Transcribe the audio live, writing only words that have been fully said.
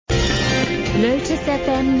Lotus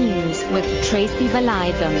FM News with Tracy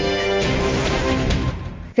Valaydham.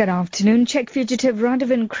 Good afternoon. Czech fugitive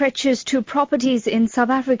Radovan Krejcir's 2 properties in South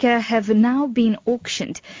Africa have now been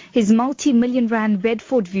auctioned. His multi-million rand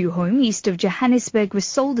Bedford View home east of Johannesburg was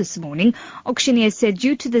sold this morning. Auctioneers said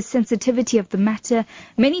due to the sensitivity of the matter,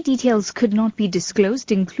 many details could not be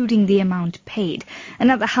disclosed, including the amount paid.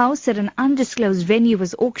 Another house at an undisclosed venue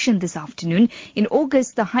was auctioned this afternoon. In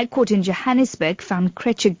August, the High Court in Johannesburg found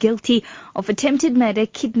Krejcir guilty of attempted murder,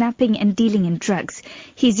 kidnapping and dealing in drugs.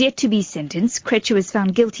 He's yet to be sentenced. Krejcir was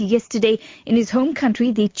found guilty yesterday in his home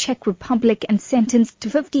country, the Czech Republic, and sentenced to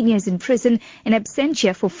 15 years in prison in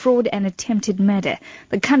absentia for fraud and attempted murder.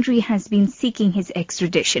 The country has been seeking his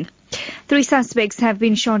extradition. 3 suspects have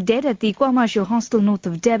been shot dead at the KwaMashu hostel north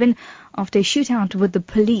of Durban after a shootout with the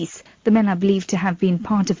police. The men are believed to have been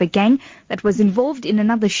part of a gang that was involved in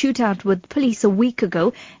another shootout with police a week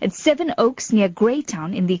ago at Seven Oaks near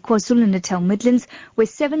Greytown in the KwaZulu-Natal Midlands, where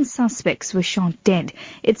 7 suspects were shot dead.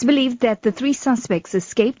 It's believed that the 3 suspects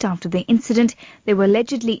escaped after the incident. They were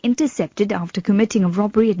allegedly intercepted after committing a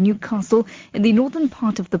robbery at Newcastle in the northern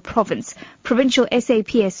part of the province. Provincial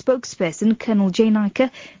SAPS spokesperson Colonel Jay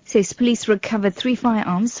Naika says police recovered 3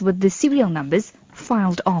 firearms with the serial numbers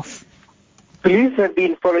filed off. Police have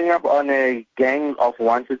been following up on a gang of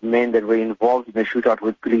wanted men that were involved in a shootout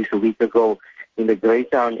with police a week ago in the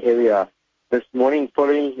Greytown area. This morning,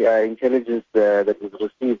 following intelligence that was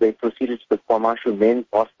received, they proceeded to the KwaMashu men's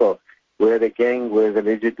hostel, where the gang was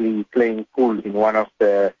allegedly playing pool in one of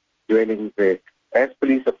the dwellings there. As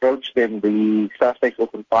police approached them, the suspects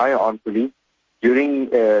opened fire on police.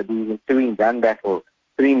 During the ensuing gun battle,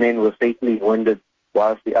 3 men were fatally wounded,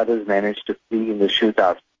 whilst the others managed to flee in the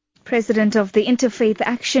shootout. President of the Interfaith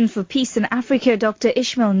Action for Peace in Africa, Dr.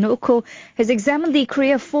 Ishmael Noko, has examined the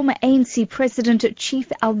career of former ANC President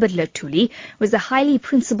Chief Albert Luthuli, who was a highly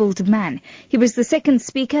principled man. He was the second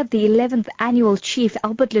speaker at the 11th annual Chief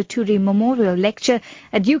Albert Luthuli Memorial Lecture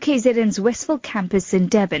at UKZN's Westville campus in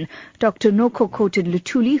Durban. Dr. Noko quoted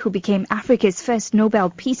Luthuli, who became Africa's first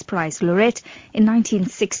Nobel Peace Prize laureate in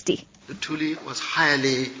 1960. Luthuli was a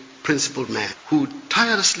highly principled man who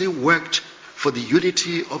tirelessly worked for the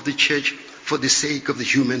unity of the church for the sake of the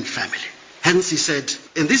human family. Hence, he said,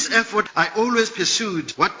 in this effort, I always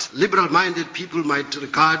pursued what liberal-minded people might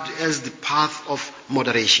regard as the path of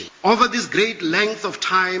moderation. Over this great length of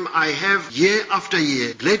time, I have, year after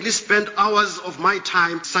year, gladly spent hours of my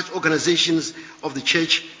time such organizations of the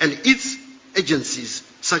church and its agencies,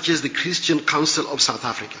 such as the Christian Council of South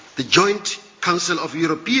Africa, the Joint Council of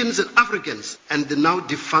Europeans and Africans, and the now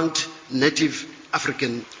defunct Native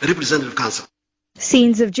African Representative Council.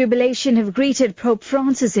 Scenes of jubilation have greeted Pope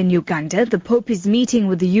Francis in Uganda. The Pope is meeting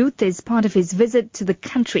with the youth as part of his visit to the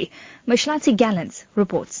country. Mashlati Gallants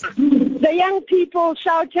reports. The young people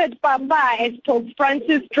shouted "Baba" as Pope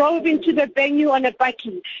Francis drove into the venue on a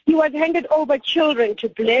bakkie. He was handed over children to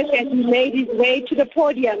bless as he made his way to the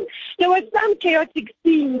podium. There were some chaotic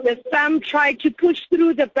scenes as some tried to push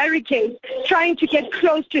through the barricades, trying to get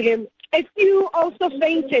close to him. A few also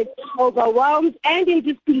fainted, overwhelmed and in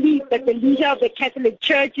disbelief that the leader of the Catholic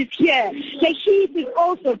Church is here. The heat is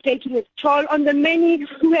also taking its toll on the many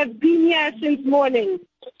who have been here since morning.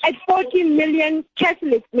 At 40 million,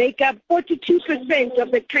 Catholics make up 42%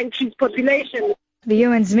 of the country's population. The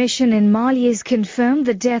UN's mission in Mali has confirmed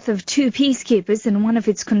the death of 2 peacekeepers and one of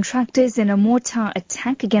its contractors in a mortar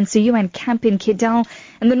attack against a UN camp in Kidal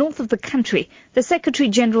in the north of the country. The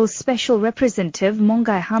Secretary-General's Special Representative,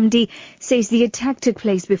 Mongai Hamdi, says the attack took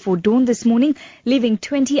place before dawn this morning, leaving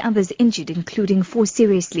 20 others injured, including 4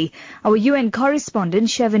 seriously. Our UN correspondent,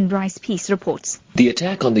 Shervin Bryce-Peace, reports. The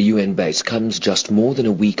attack on the UN base comes just more than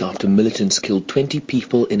a week after militants killed 20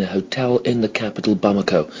 people in a hotel in the capital,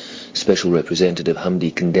 Bamako. Special Representative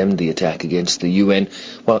Hamdi condemned the attack against the UN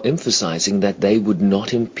while emphasizing that they would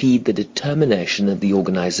not impede the determination of the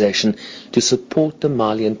organization to support the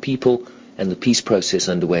Malian people and the peace process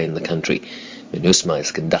underway in the country. MINUSMA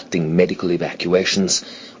is conducting medical evacuations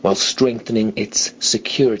while strengthening its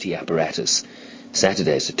security apparatus.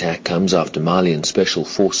 Saturday's attack comes after Malian special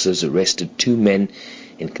forces arrested 2 men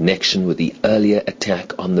in connection with the earlier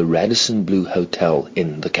attack on the Radisson Blu Hotel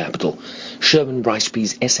in the capital. Sherman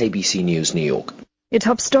Bryce-Peace, SABC News, New York. Your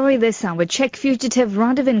top story this hour. Czech fugitive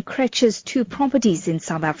Radovan Krejcir's 2 properties in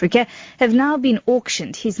South Africa have now been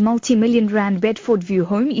auctioned. His multi-million rand Bedford View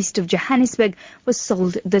home east of Johannesburg was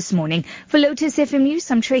sold this morning. For Lotus FM News,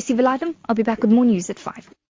 I'm Tracy Valaydham. I'll be back with more news at 5.